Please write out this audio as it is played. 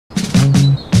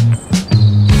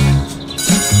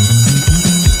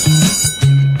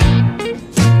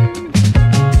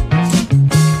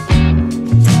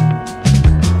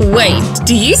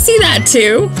that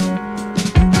too!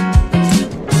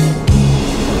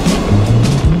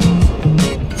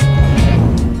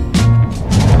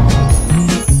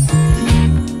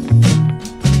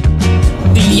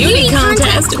 Beauty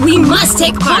contest! We must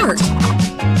take part!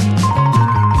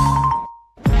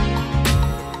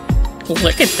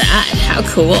 Look at that! How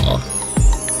cool!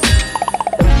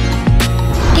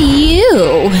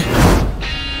 Ew!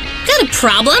 Got a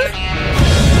problem?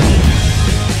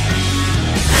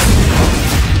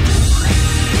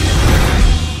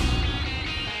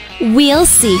 We'll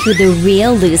see who the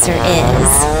real loser is.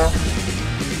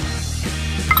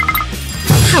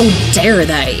 How dare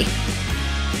they!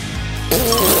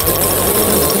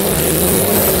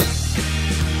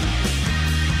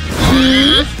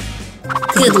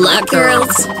 Good luck,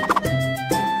 girls!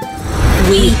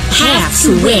 We have to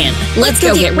win! Let's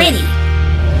go get ready!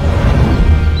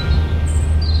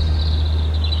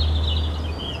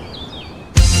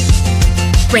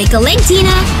 Break a leg,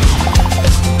 Tina!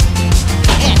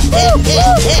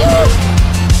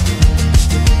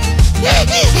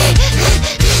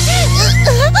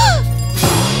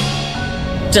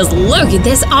 Just look at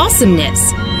this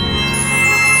awesomeness!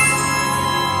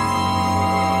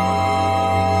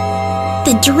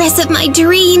 The dress of my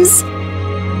dreams!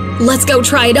 Let's go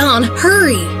try it on!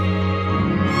 Hurry!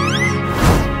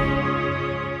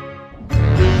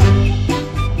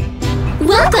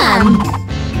 Welcome!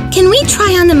 Can we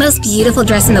try on the most beautiful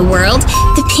dress in the world?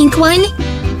 The pink one?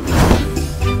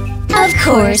 Of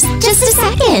course, just a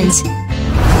second.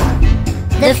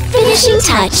 The finishing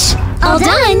touch. All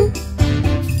done!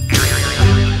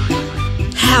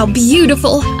 How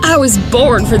beautiful! I was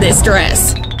born for this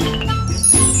dress!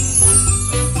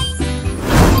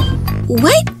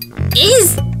 What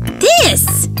is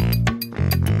this?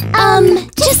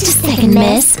 Just a second,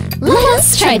 miss. Let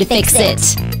us try to fix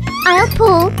it. I'll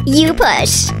pull, you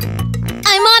push.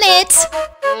 I'm on it!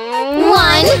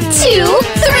 1, 2,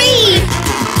 3!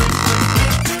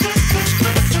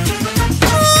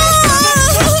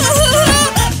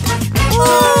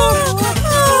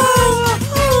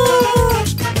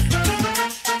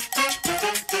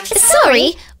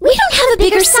 Sorry, we don't have a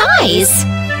bigger size.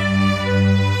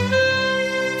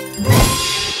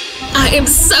 I am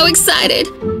so excited!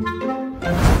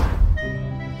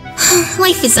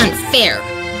 Life is unfair.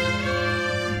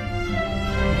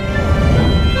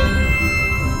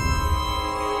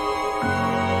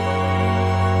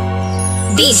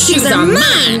 These shoes are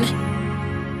mine!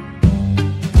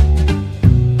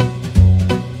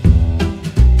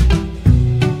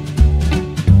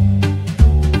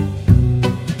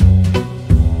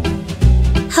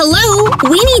 Hello?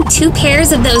 We need 2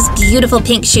 pairs of those beautiful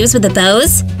pink shoes with the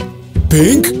bows.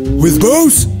 Pink? With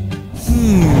bows?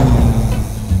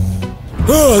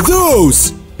 Ah,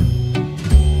 those!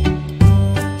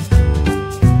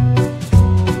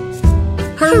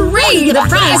 Hooray! The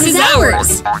prize is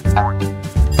ours!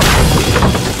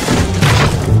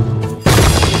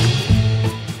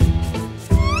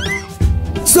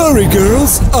 Sorry,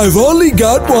 girls. I've only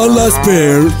got one last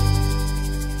pair.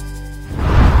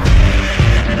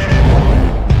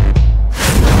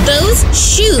 Those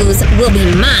shoes will be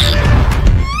mine.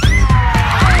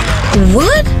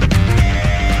 What?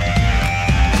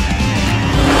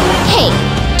 Hey,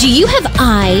 do you have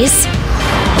eyes?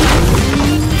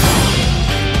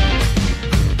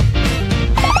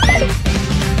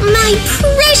 My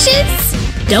precious!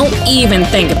 Don't even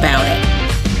think about it.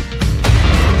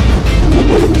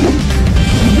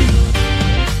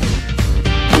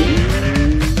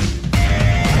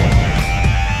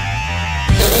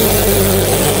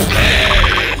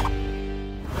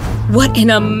 What an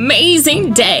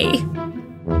amazing day!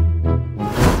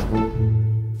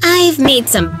 I've made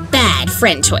some bad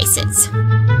friend choices.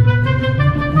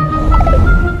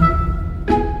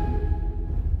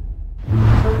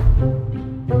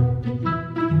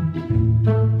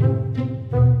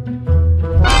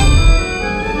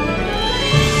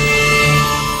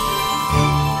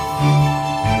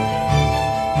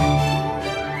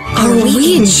 Are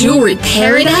we in jewelry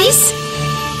paradise?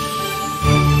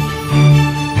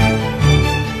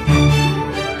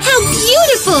 How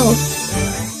beautiful!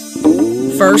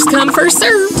 First come, first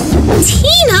served.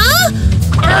 Tina!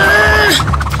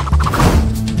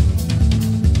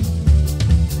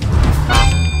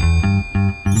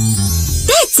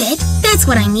 That's it! That's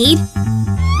what I need.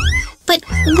 But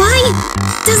why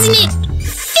doesn't it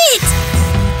fit?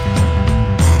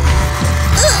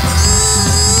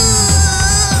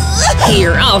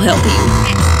 Here, I'll help you.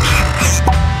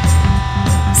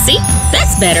 See?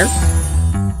 That's better.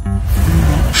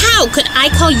 How could I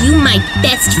call you my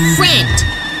best friend?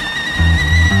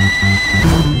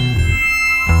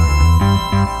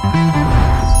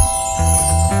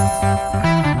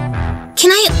 Can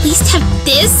I at least have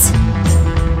this?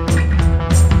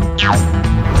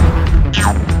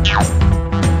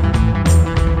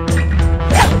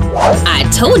 I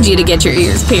told you to get your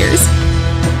ears pierced.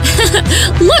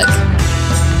 Look!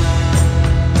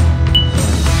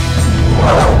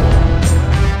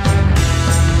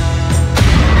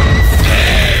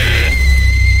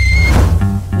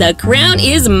 The crown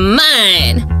is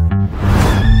mine!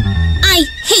 I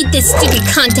hate this stupid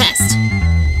contest!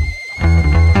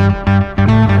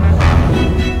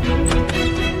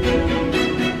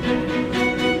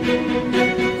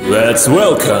 Let's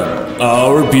welcome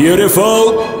our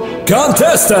beautiful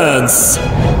contestants!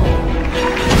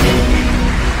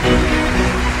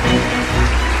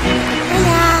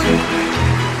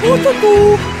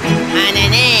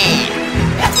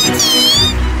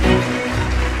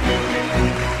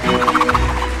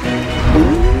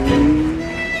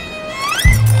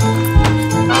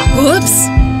 Whoops!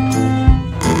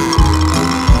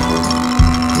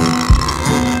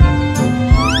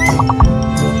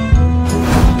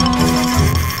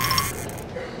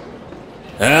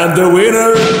 And the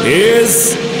winner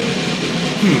is...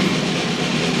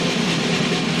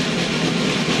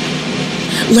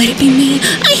 Let it be me!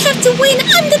 I have to win!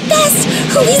 I'm the best!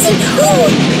 Who isn't who?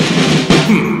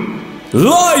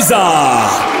 Liza!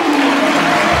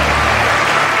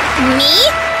 Me?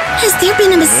 Has there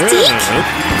been a mistake?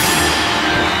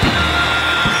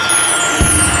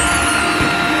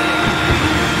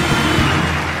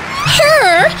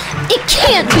 Her? It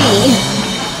can't be!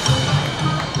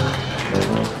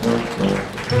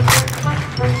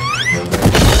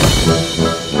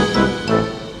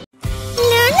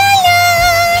 La la la!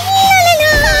 La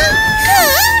la la!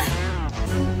 Huh?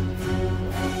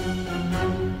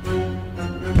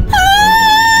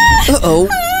 Uh-oh.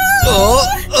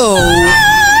 Uh-oh.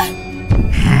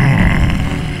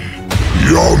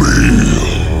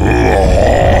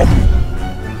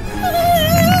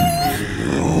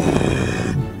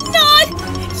 Not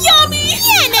yummy!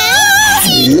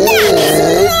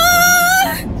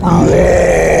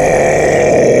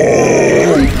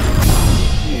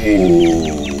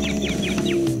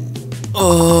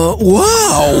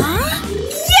 Wow!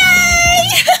 Yay!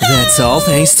 That's all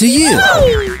thanks to you.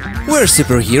 We're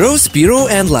superheroes, Spiro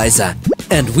and Liza,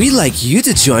 and we'd like you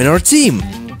to join our team.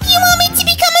 You want me to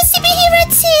become a superhero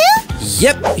too?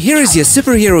 Yep, here is your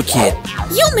superhero kit.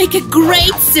 You'll make a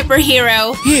great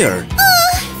superhero! Here.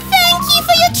 Oh, thank you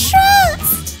for your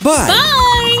trust! Bye.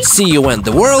 Bye! See you when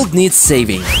the world needs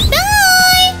saving.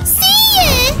 Bye! See ya!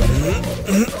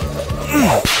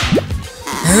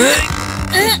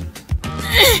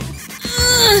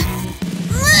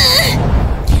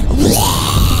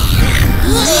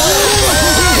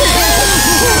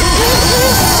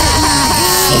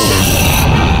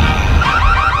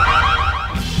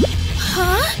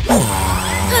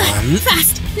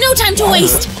 Fast! No time to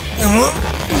waste! What's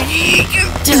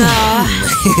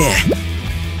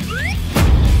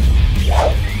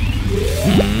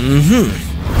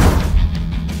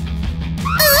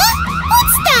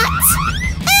that?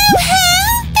 Oh,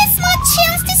 hell! There's my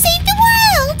chance to save the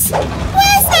world!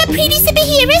 Where's my pretty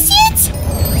superheroes yet?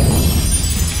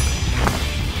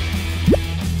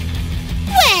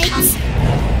 Wait!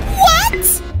 What?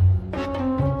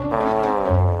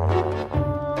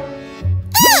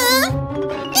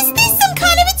 Is this some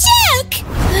kind of a joke?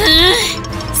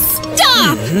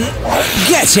 Stop!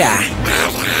 Gotcha!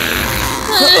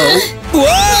 Uh-oh.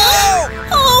 Whoa!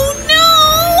 Oh no!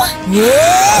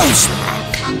 Ouch!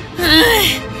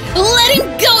 Let him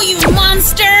go, you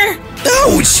monster!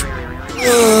 Ouch!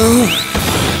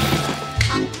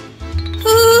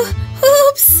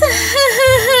 Oops!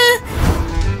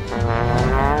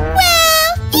 Well,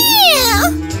 yeah.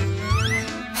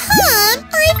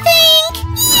 I think,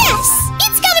 yes,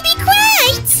 it's gonna be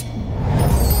great.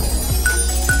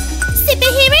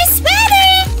 Superhero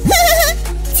sweater.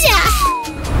 Duh.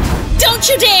 Don't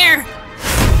you dare!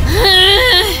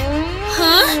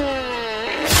 Huh?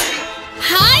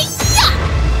 Hi-ya!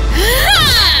 Huh?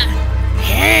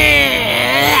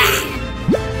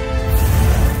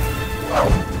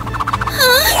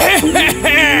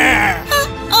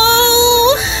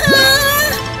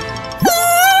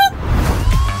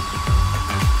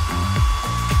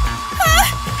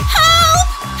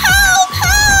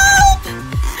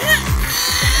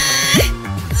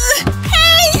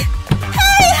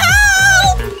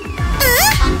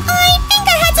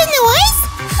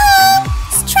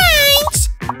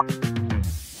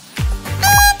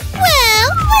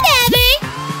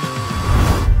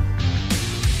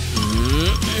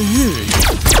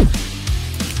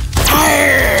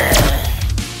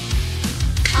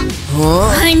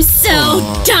 I'm so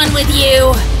done with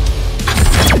you!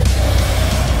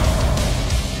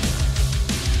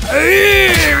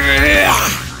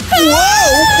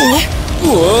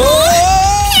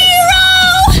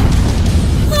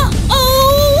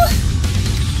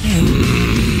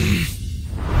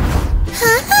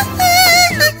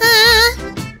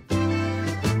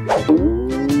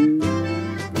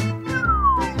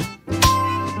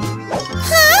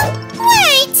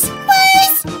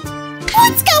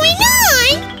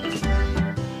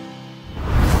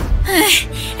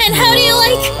 And how do you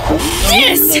like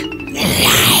this?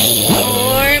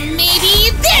 Or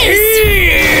maybe this?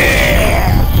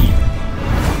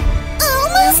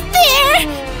 Almost there!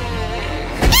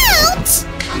 Ouch!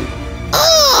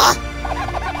 Ugh!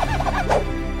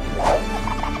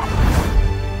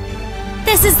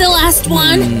 This is the last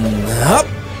one. Up.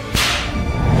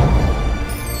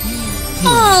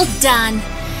 All done.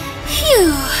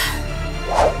 Phew.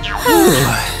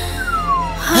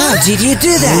 How did you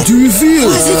do How that? do you feel?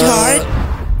 Was it hard?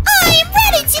 I'm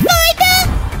ready to find the...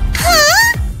 Huh?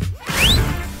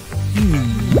 I'm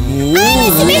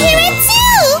a superhero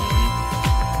too!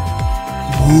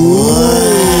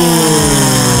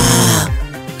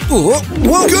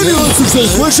 What? Can you answer some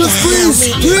questions, please?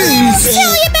 Please!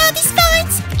 Tell you about these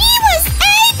fights. It was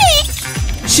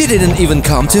epic! She didn't even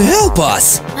come to help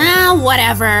us. Ah,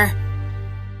 whatever.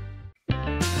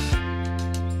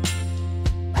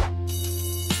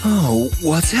 Oh,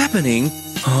 what's happening?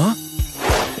 Huh?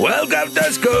 Welcome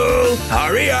to school!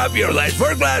 Hurry up, you're late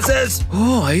for classes!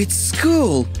 Oh, it's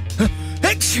school.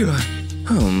 Extra.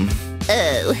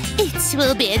 Oh, it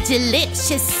will be a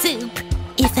delicious soup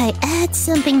if I add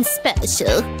something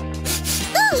special.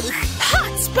 Ooh,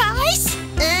 hot spice!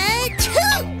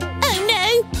 Oh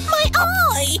no, my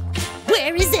eye!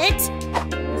 Where is it?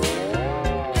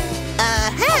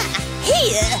 Aha!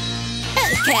 Here!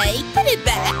 Okay, put it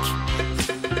back.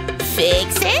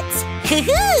 Fix it?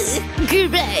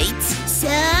 Great!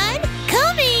 Son,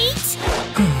 come eat!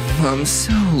 I'm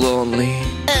so lonely.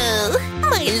 Oh,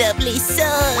 my lovely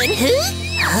son.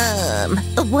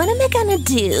 What am I gonna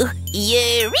do?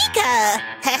 Eureka!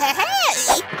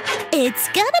 Hey! It's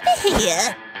gonna be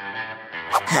here.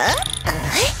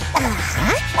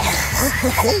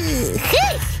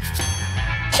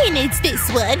 He needs this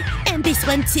one, and this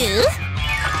one too.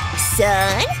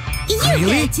 Son, you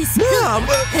Really? go to school. Mom!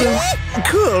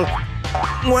 Cool.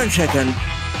 1 second.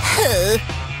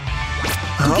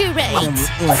 Great.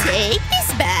 Take this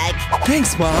bag.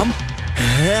 Thanks, Mom.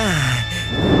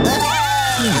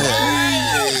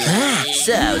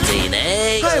 So,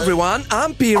 teenage. Hi, everyone.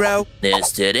 I'm Pear. New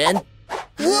student.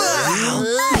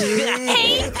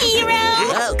 Hey, hero.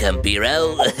 Welcome,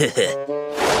 Piro.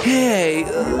 Hey.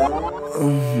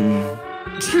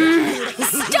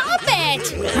 Stop it!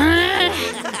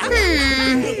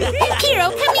 Hero,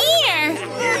 come here!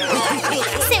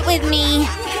 Sit with me.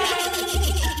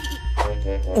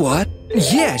 What?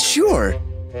 Yeah, sure.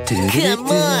 Come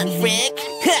on, Frick.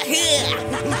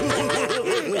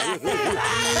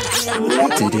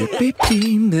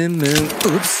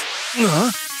 Oops.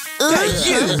 Huh?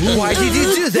 You! Why did you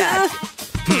do that?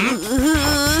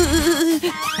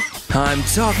 I'm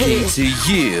talking to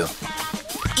you.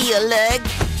 Your leg.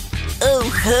 Oh,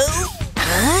 ho.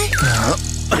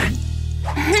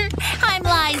 I'm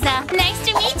Liza. Nice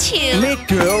to meet you. Me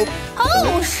too.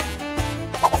 Oh!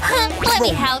 Let me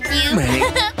help you.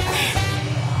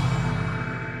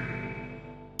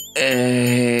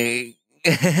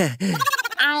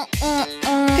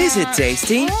 Is it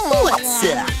tasty? What's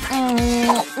up?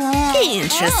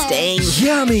 Interesting.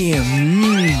 Yummy.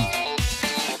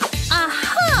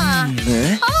 Aha!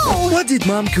 Oh! What did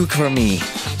Mom cook for me?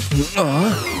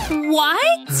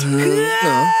 What?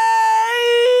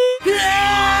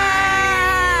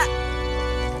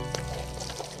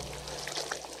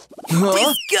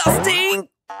 Disgusting.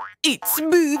 It's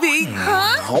moving.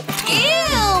 Huh? Ew!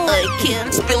 I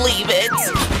can't believe it.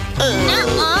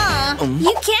 Nuh-uh.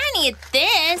 You can't eat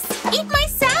this. Eat my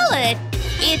salad.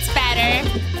 It's better.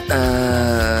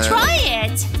 Try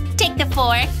it. Take the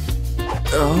fork.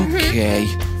 Okay.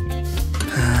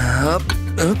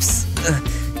 Oops.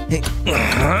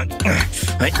 Huh?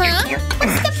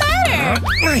 What's the matter?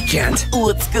 I can't.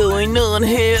 What's going on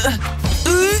here?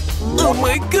 Oh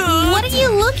my god. What are you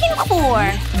looking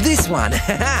for? This one.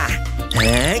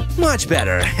 Much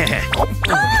better.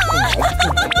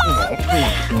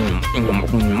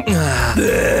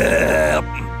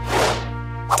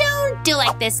 Don't do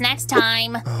like this next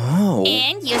time. Oh.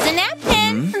 And use a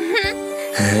napkin.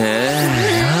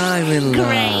 I'm in love.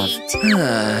 Great.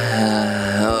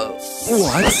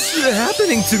 What's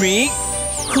happening to me?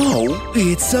 Oh,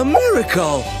 it's a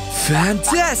miracle.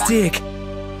 Fantastic.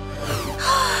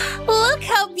 Look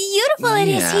how beautiful it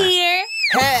is Yeah. here.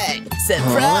 Hey,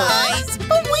 surprise.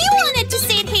 But we wanted to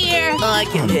sit here. I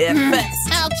can hear first.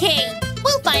 Okay,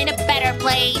 we'll find a better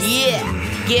place. Yeah,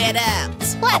 get out.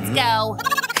 Let's go.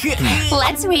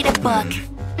 Let's read a book.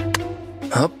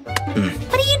 Up.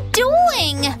 What are you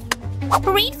doing?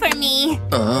 Read for me.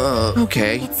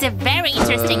 Okay. It's a very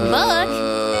interesting book.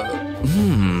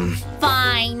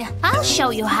 Fine, I'll show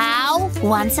you how.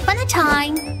 Once upon a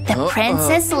time, the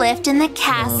princess lived in the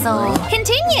castle.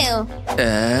 Continue.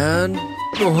 And...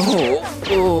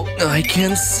 Oh, I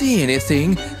can't see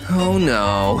anything. Oh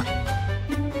no.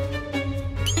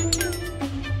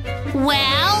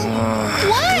 Well,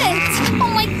 what?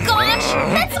 Oh my gosh,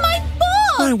 that's my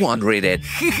book! I won't read it.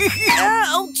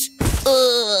 Ouch! What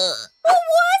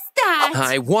was that?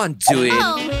 I won't do it.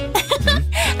 Oh,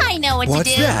 I know what What's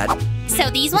to do. that? So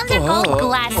these ones are called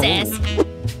glasses.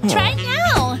 Try it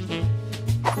now.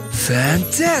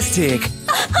 Fantastic!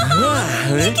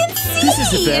 This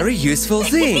is a very useful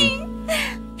thing.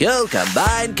 You'll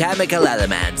combine chemical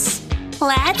elements.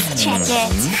 Let's check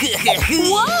it.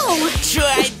 Whoa!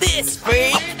 Try this,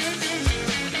 freak!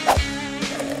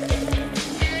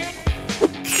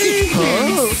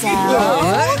 So...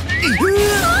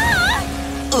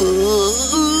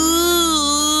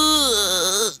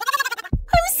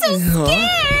 I'm so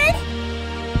scared!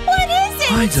 What is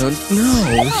it? I don't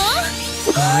know.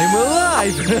 I'm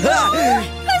alive!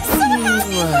 I'm so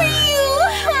happy for you!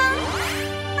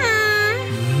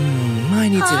 I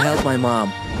need to help my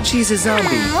mom. She's a zombie.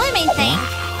 Let me think.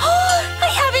 I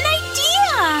have an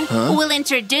idea! Huh? We'll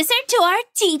introduce her to our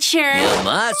teacher. You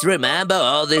must remember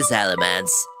all these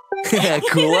elements.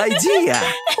 Cool idea!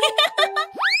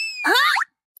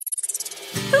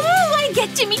 Ooh, I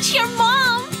get to meet your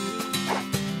mom!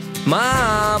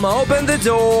 Mom, open the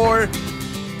door!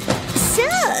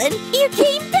 Son, you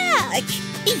came back!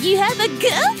 You have a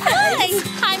girlfriend!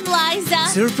 Hi, I'm Liza.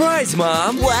 Surprise,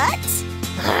 Mom! What?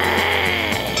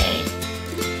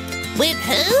 With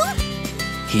who?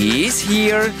 He's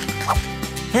here.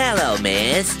 Hello,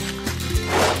 miss.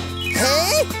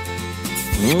 Huh?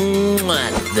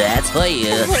 That's for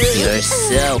you. You're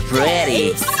so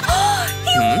pretty. It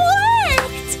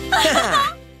worked!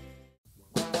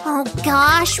 Oh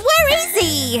gosh, where is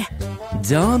he?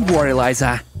 Don't worry,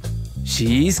 Liza.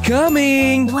 She's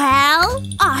coming. Well,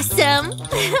 awesome.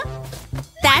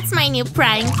 That's my new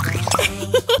prank.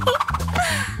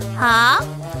 Huh?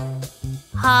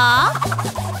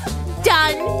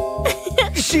 Done.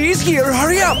 She's here.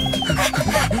 Hurry up.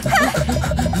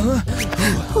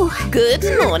 Good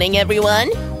morning,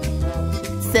 everyone.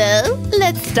 So,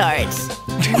 let's start.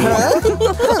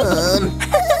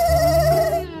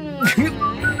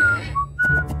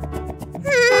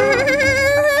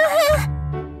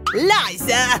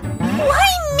 Liza! Why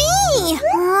me?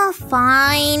 Oh,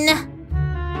 fine.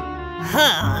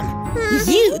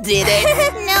 You did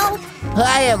it! No.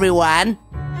 Hi, everyone.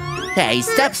 Hey,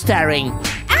 stop staring.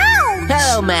 Ow!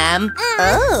 Hello, ma'am.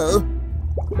 Oh!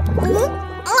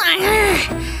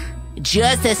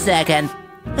 Just a second.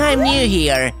 I'm new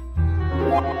here.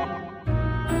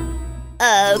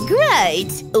 Oh,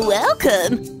 great!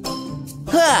 Welcome!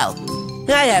 Oh,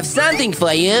 I have something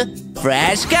for you.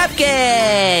 Fresh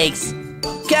cupcakes.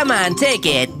 Come on, take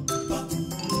it.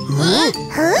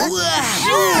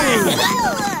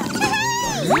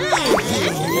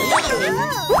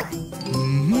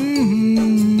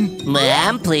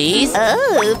 Ma'am, please.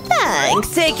 Oh, thanks!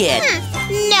 Take it.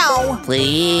 No.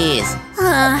 Please.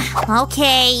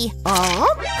 Okay.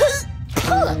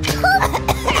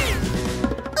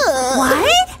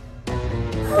 What?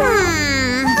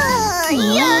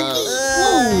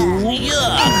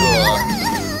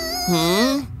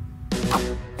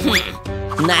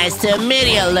 Nice to meet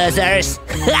you, losers.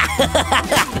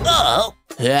 Oh,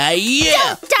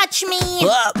 yeah. Don't touch me.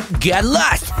 Oh, get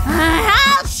lost.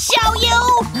 I'll show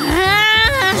you.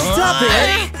 Stop it.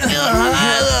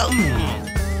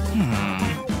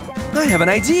 I have an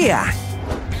idea.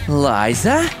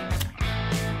 Liza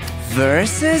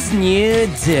versus new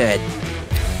dude.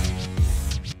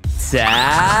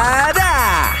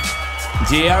 Ta-da!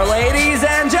 Dear ladies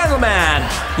and gentlemen,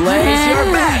 place your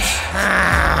bets.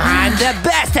 I'm the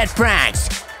best at pranks.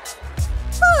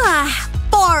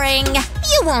 Boring.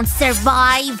 You won't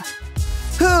survive.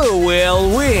 Who will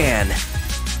win?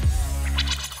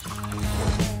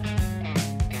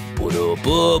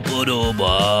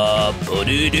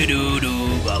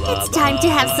 It's time to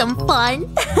have some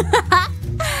fun.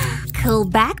 Cool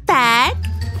backpack.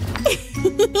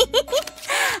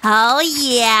 Oh,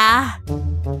 yeah.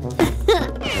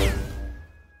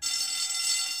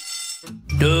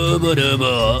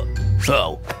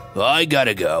 Oh, I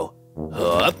gotta go.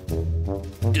 Up.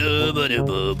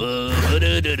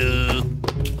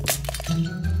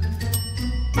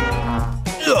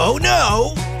 Oh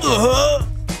no!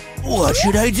 What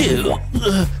should I do?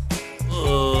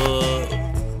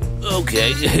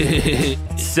 Okay.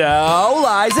 So,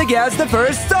 Liza gets the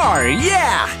first star,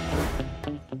 yeah!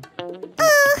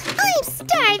 I'm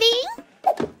starving.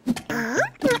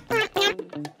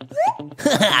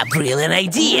 Brilliant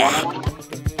idea!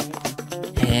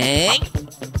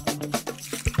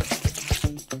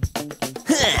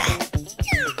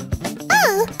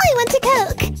 Oh, I want a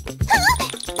Coke. Huh?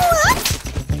 What?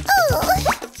 Oh,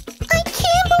 I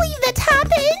can't believe that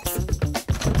happened.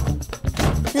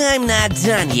 I'm not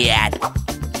done yet.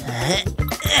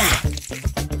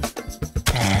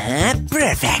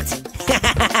 Perfect.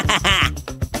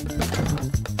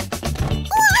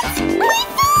 What? My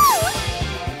phone!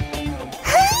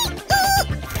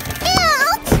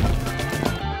 Out!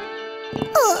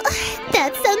 Oh,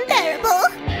 that's unbearable.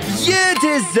 You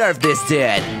deserve this,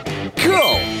 dude.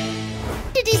 Cool.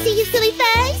 Did you see his silly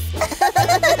face?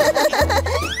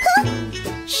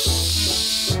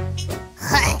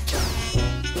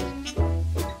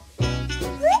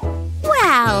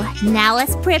 Wow, now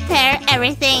let's prepare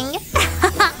everything.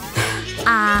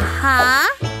 Uh-huh,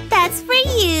 that's for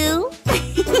you.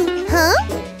 Huh?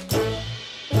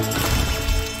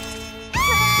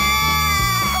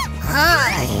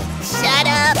 Hi. Shut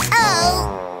up. Oh.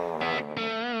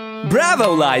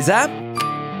 Bravo, Liza.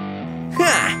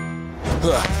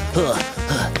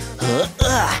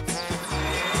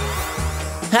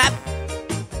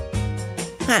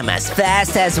 I'm as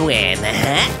fast as wind.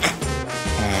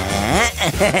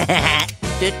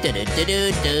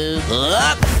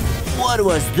 What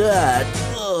was that?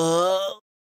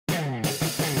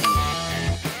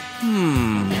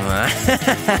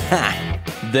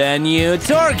 The new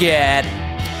target.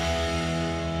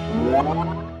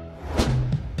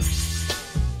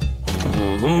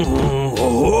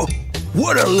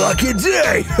 What a lucky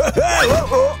day!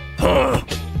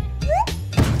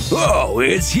 Oh,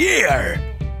 it's here!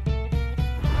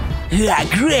 Yeah,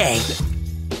 great.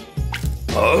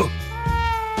 Oh?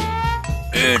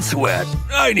 It's wet.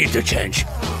 I need to change.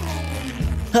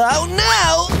 Oh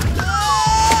no!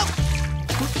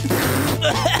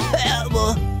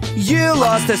 You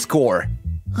lost the score.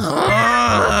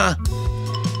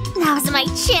 Now's my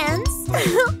chance.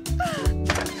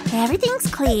 Everything's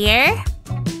clear.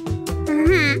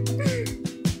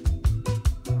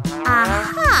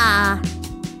 Aha!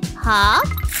 Hop,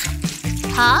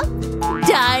 hop,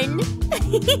 done.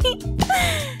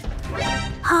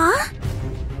 Huh?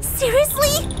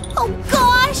 Seriously? Oh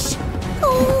gosh!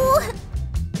 Oh.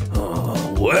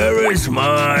 Where is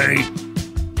my...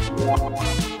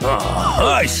 Oh,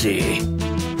 I see.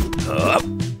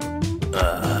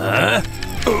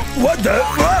 What the...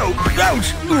 Oh,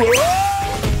 ouch!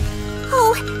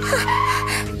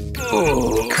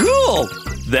 Oh. Cool!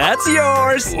 That's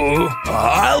yours!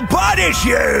 I'll punish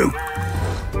you!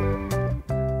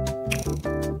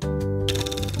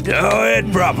 Do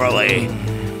it properly.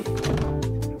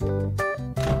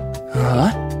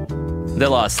 Huh? The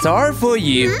lost star for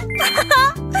you.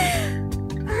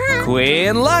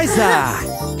 Queen Liza!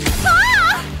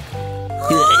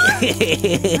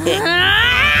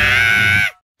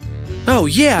 Oh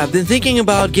yeah, I've been thinking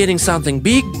about getting something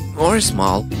big or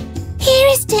small. Here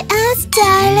is to us,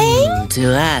 darling.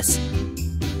 To us.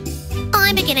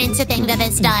 I'm beginning to think that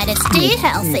this diet is too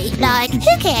healthy. Like,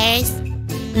 who cares?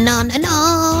 No, no,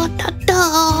 no, da,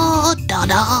 da, da,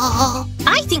 da.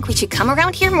 I think we should come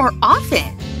around here more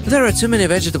often. There are too many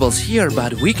vegetables here,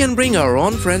 but we can bring our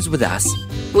own friends with us.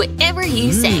 Whatever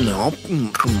you say.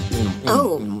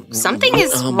 Oh, something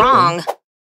is wrong.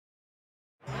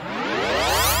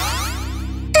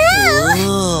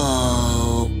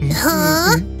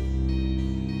 Huh?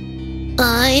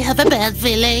 I have a bad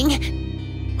feeling.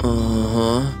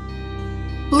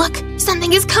 Look,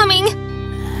 something is coming.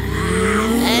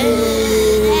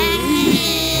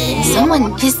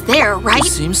 Someone is there, right?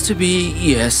 Seems to be,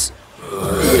 yes.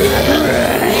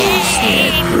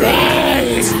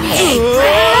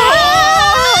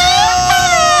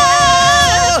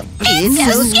 It's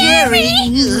so scary.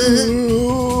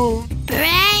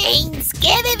 Brains,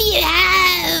 give if you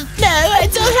have. No, I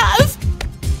don't have.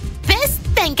 This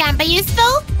thing can be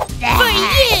useful for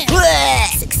you.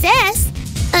 Success.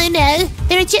 Oh no,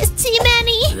 there are just too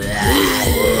many.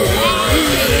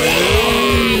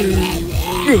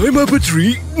 I'm up a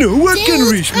tree. No one can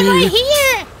reach I'm me. right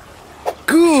here.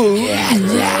 Cool.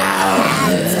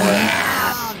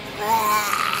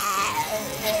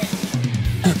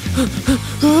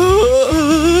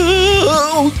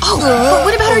 Oh, but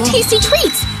what about our tasty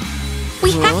treats?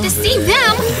 We have to see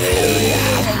them.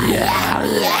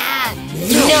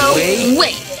 No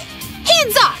way.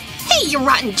 Hands off. Hey, you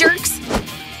rotten jerks.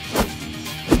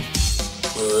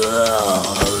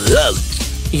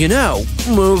 You know,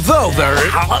 move over.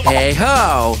 Hey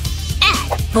ho.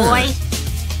 Boy.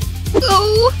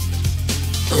 Oh.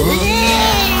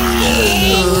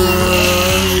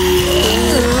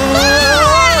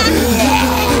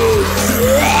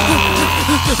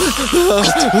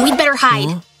 Wait, we'd better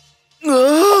hide.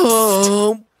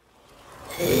 Oh.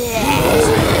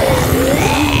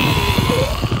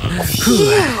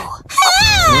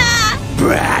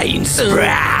 Brains.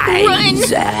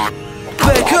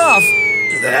 Back off!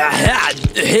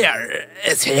 Here,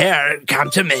 it's here. Come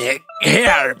to me.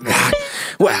 Here.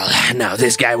 Well, no,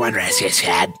 this guy won't rest his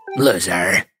head.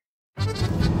 Loser.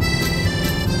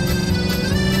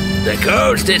 The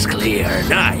coast is clear.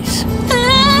 Nice.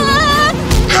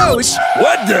 Ouch!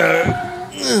 What the?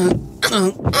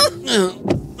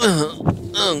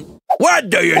 What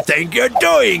do you think you're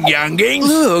doing, younging?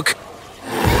 Look!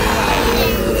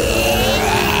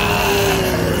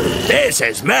 This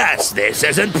is mess. This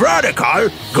isn't protocol.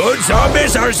 Good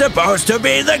zombies are supposed to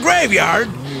be in the graveyard.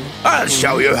 I'll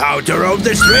show you how to roam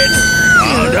the streets.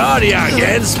 Hold on,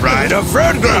 youngins. Pride of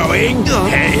fruit growing.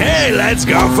 Hey, let's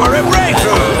go for a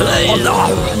breakthrough.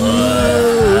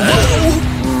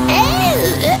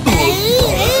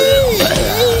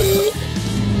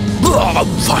 Oh,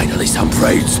 finally some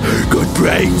brains. Good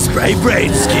brains. Brave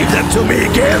brains. Give them to me.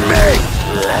 Give me.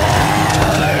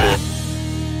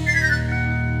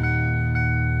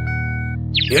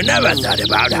 You never thought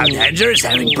about how dangerous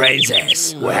having brains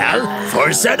is. Well,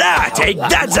 for Sada, take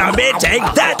that zombie, take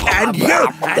that, and you've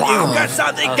got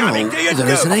something coming to you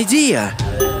There's too. an idea.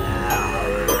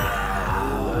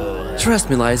 Trust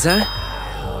me, Liza.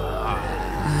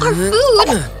 Our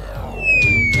food?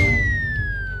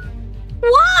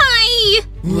 Why?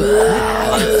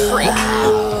 Freak.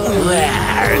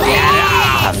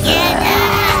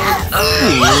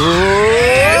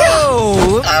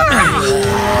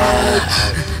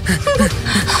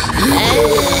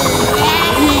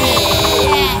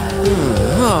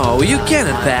 Oh, you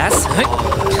cannot pass.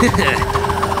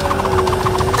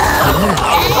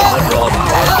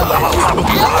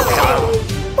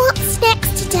 What's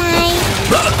next today?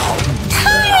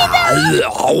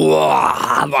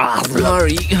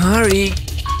 Hurry.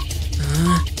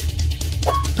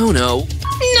 Oh no.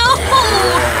 No!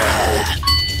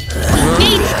 We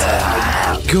made it!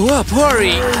 Go up,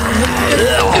 hurry.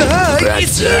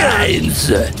 It's here.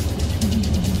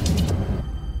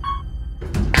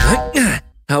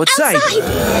 Outside.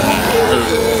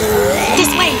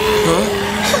 This way!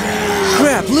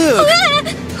 Crap, look.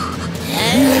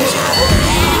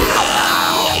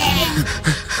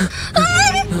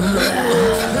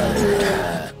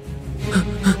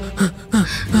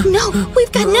 No,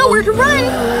 we've got nowhere to run!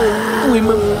 We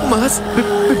must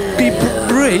be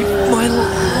brave, my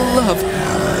love.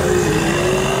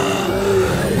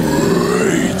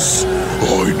 Brains. I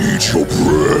need your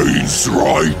brains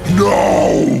right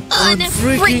now.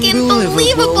 Unfreaking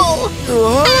believable!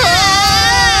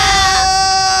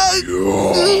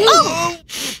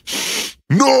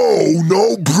 No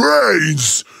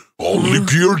brains. Only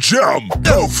pure jam.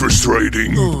 How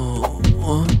frustrating.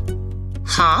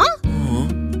 Huh?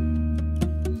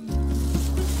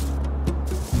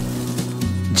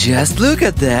 Just look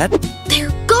at that.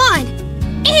 They're gone!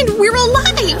 And we're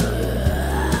alive!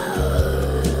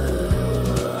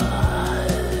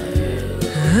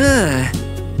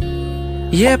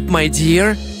 Yep, my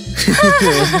dear.